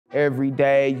Every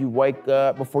day you wake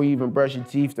up, before you even brush your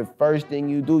teeth, the first thing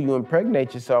you do, you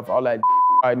impregnate yourself, all that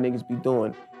niggas be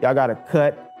doing. Y'all gotta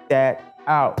cut that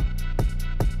out.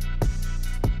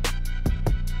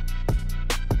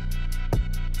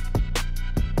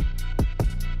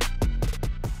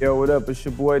 Yo, what up? It's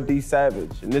your boy D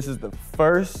Savage, and this is the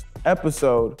first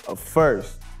episode of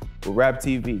First with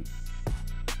RapTV.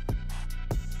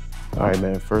 All right,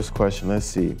 man, first question, let's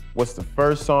see. What's the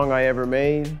first song I ever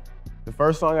made? The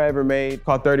first song I ever made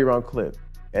called 30 Round Clip,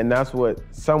 and that's what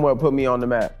somewhat put me on the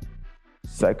map.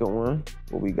 Second one,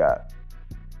 what we got?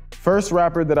 First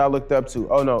rapper that I looked up to,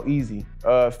 oh no, easy,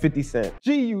 50 Cent.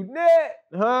 G-Unit,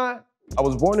 huh? I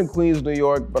was born in Queens, New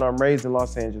York, but I'm raised in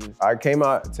Los Angeles. I came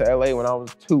out to LA when I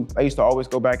was 2. I used to always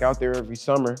go back out there every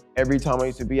summer. Every time I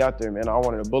used to be out there, man, I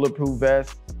wanted a bulletproof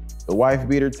vest, the wife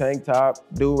beater tank top,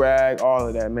 do-rag, all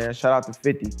of that, man. Shout out to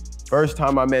 50. First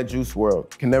time I met Juice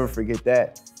WRLD, can never forget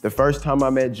that. The first time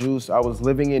I met Juice, I was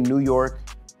living in New York,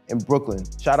 in Brooklyn.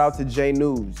 Shout out to J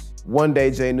News. One day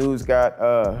J News got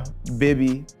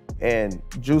Bibby, and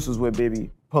Juice was with Bibby,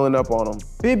 pulling up on him.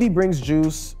 Bibby brings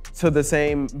Juice to the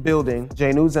same building.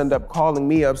 J News ended up calling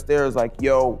me upstairs like,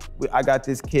 yo, I got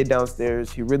this kid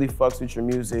downstairs. He really fucks with your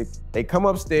music. They come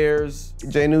upstairs.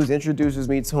 J News introduces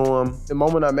me to him. The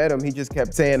moment I met him, he just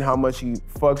kept saying how much he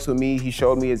fucks with me. He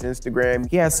showed me his Instagram.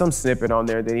 He had some snippet on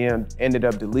there that he ended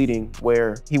up deleting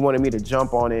where he wanted me to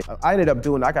jump on it. I ended up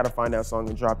doing, I gotta find that song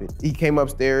and drop it. He came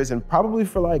upstairs and probably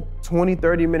for like 20,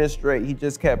 30 minutes straight, he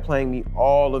just kept playing me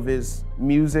all of his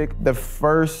music. The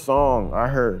first song I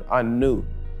heard, I knew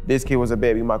this kid was a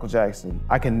baby Michael Jackson.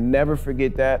 I can never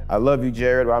forget that. I love you,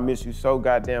 Jared, but I miss you so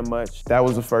goddamn much. That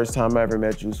was the first time I ever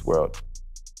met Juice WRLD.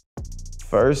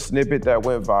 First snippet that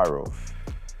went viral.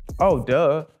 Oh,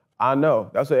 duh. I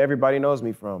know. That's what everybody knows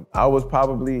me from. I was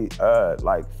probably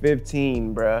like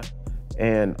 15, bruh,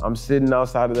 and I'm sitting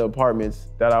outside of the apartments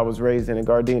that I was raised in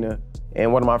Gardena,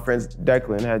 and one of my friends,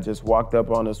 Declan, had just walked up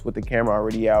on us with the camera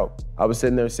already out. I was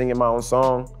sitting there singing my own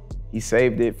song. He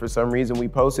saved it. For some reason, we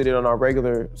posted it on our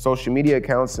regular social media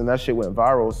accounts and that shit went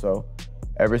viral. So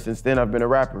ever since then, I've been a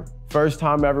rapper. First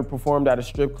time I ever performed at a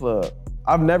strip club.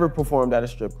 I've never performed at a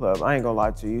strip club. I ain't gonna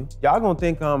lie to you. Y'all gonna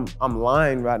think I'm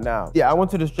lying right now. Yeah, I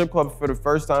went to the strip club for the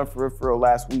first time for real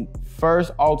last week.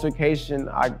 First altercation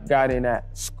I got in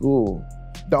at school.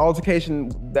 The altercation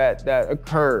that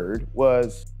occurred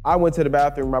was I went to the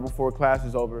bathroom right before class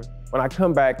was over. When I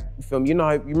come back, you feel me? You know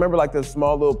how, you remember like the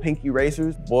small little pinky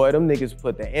erasers? Boy, them niggas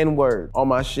put the N-word on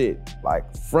my shit.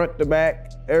 Like front to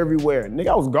back, everywhere. Nigga,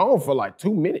 I was gone for like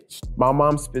 2 minutes. My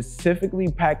mom specifically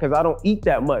packed, cause I don't eat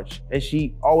that much, and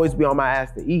she always be on my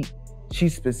ass to eat. She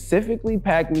specifically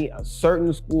packed me a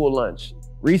certain school lunch.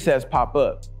 Recess pop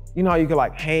up. You know how you could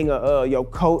like hang your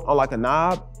coat on like a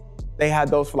knob? They had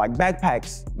those for like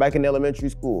backpacks back in elementary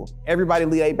school. Everybody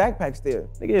leave their backpacks there.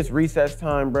 Nigga, it's recess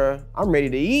time, bruh. I'm ready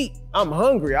to eat. I'm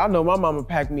hungry. I know my mama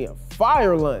packed me a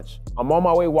fire lunch. I'm on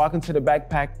my way walking to the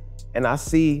backpack and I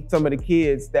see some of the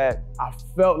kids that I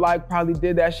felt like probably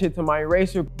did that shit to my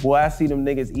eraser. Boy, I see them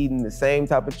niggas eating the same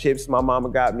type of chips my mama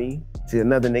got me. See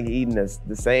another nigga eating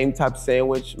the same type of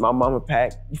sandwich my mama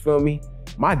packed, you feel me?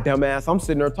 My dumb ass, I'm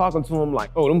sitting there talking to him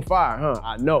like, oh, them fire, huh?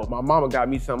 I know, my mama got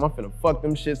me something, I'm finna fuck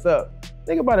them shits up.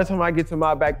 Think by the time I get to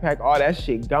my backpack, all that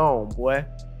shit gone, boy.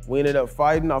 We ended up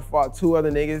fighting, I fought 2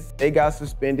 other niggas. They got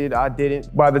suspended, I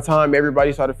didn't. By the time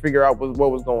everybody started to figure out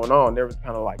what was going on, they was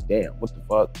kind of like, damn, what the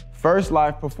fuck? First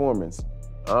live performance.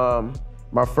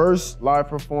 My first live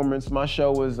performance, my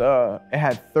show was, it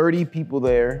had 30 people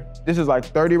there. This is like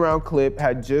 30 round clip,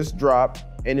 had just dropped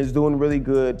and is doing really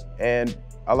good. And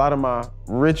a lot of my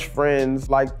rich friends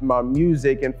liked my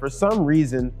music, and for some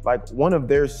reason, like one of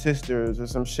their sisters or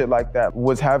some shit like that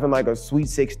was having like a sweet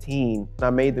 16. And I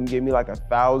made them give me like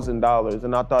 $1,000,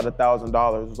 and I thought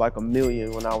 $1,000 was like $1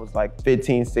 million when I was like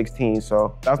 15, 16.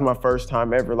 So that was my first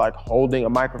time ever like holding a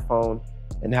microphone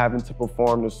and having to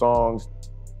perform the songs.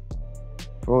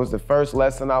 It was the first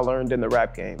lesson I learned in the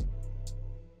rap game.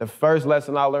 The first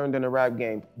lesson I learned in the rap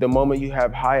game. The moment you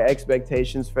have high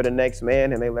expectations for the next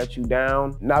man and they let you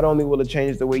down, not only will it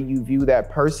change the way you view that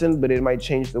person, but it might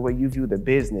change the way you view the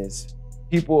business.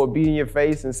 People will be in your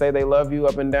face and say they love you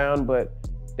up and down, but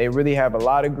they really have a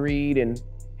lot of greed and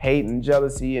hate and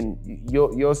jealousy, and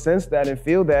you'll sense that and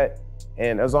feel that,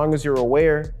 and as long as you're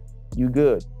aware, you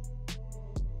good.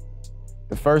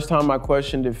 The first time I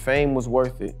questioned if fame was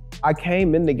worth it, I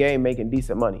came in the game making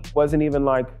decent money. It wasn't even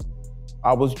like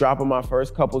I was dropping my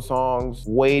first couple songs,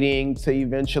 waiting to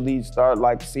eventually start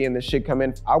like seeing the shit come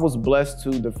in. I was blessed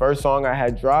to, the first song I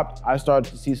had dropped, I started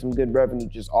to see some good revenue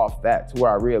just off that, to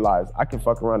where I realized I can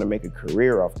fuck around and make a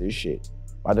career off this shit.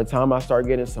 By the time I start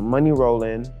getting some money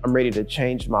rolling, I'm ready to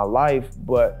change my life,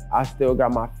 but I still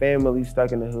got my family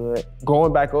stuck in the hood.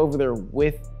 Going back over there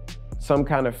with some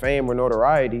kind of fame or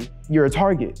notoriety, you're a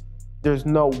target. There's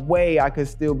no way I could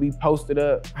still be posted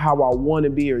up how I want to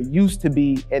be or used to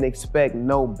be and expect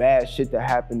no bad shit to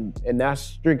happen. And that's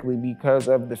strictly because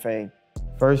of the fame.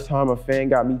 First time a fan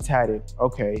got me tatted.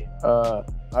 Okay,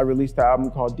 I released an album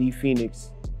called D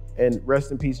Phoenix, and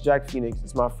rest in peace, Jack Phoenix.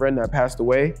 It's my friend that passed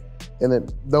away. And then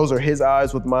those are his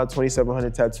eyes with my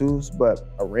 2,700 tattoos, but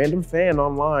a random fan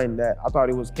online that I thought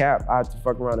he was cap, I had to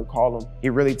fuck around and call him. He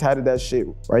really tatted that shit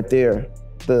right there.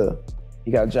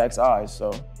 He got Jack's eyes,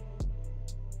 so.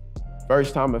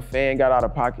 First time a fan got out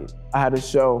of pocket. I had to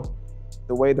show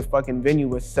the way the fucking venue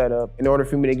was set up. In order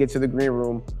for me to get to the green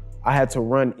room, I had to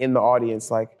run in the audience.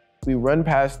 Like, we run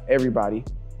past everybody.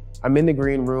 I'm in the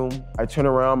green room, I turn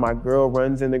around, my girl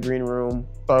runs in the green room,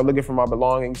 start looking for my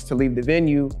belongings to leave the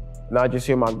venue, and I just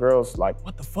hear my girls like,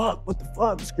 what the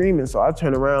fuck, screaming. So I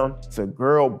turn around, it's a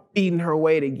girl beating her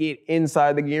way to get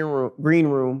inside the green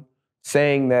room,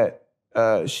 saying that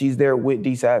she's there with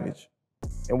D Savage.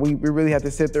 And we really had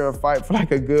to sit there and fight for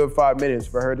like a good 5 minutes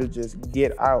for her to just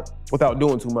get out without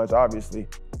doing too much, obviously.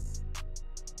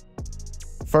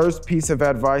 First piece of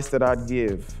advice that I'd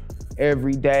give.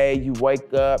 Every day you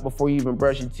wake up, before you even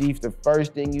brush your teeth, the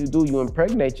first thing you do, you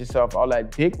impregnate yourself. All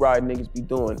that dick riding niggas be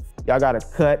doing. Y'all gotta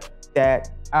cut that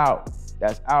out.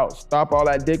 That's out. Stop all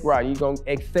that dick riding. You're gonna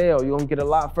excel. You're gonna get a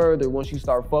lot further once you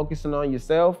start focusing on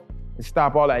yourself and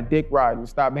stop all that dick riding.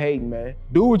 Stop hating, man.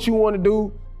 Do what you wanna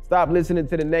do. Stop listening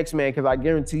to the next man, because I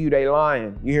guarantee you they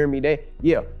lying. You hear me?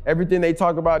 Everything they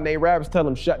talk about in their raps, tell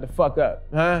them shut the fuck up.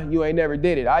 Huh? You ain't never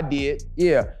did it. I did.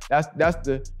 Yeah, that's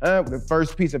the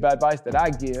first piece of advice that I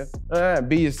give.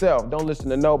 Be yourself. Don't listen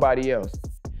to nobody else.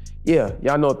 Yeah,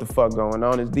 y'all know what the fuck going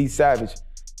on. It's D Savage.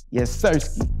 Yes,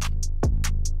 sirski.